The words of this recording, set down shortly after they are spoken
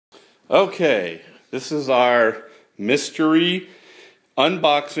Okay, this is our mystery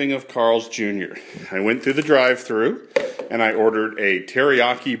unboxing of Carl's Jr. I went through the drive-thru and I ordered a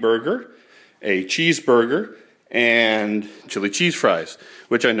teriyaki burger, a cheeseburger, and chili cheese fries,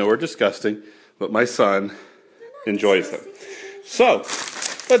 which I know are disgusting, but my son enjoys them. So,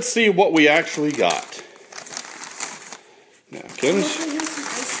 let's see what we actually got. Napkins.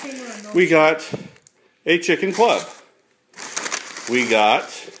 We got a chicken club. We got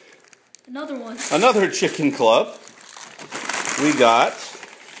another one. Another chicken club. We got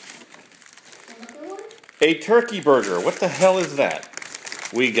a turkey burger. What the hell is that?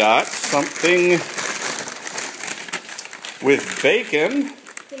 We got something with bacon.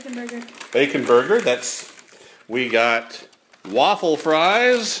 Bacon burger. Bacon burger. We got waffle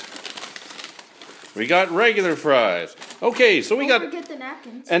fries. We got regular fries. Okay, so Don't forget the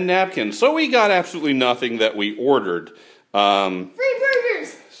napkins. And napkins. So we got absolutely nothing that we ordered. Free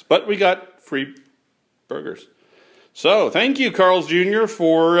burgers! But we got free burgers. So, thank you, Carl's Jr.,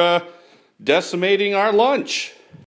 for decimating our lunch.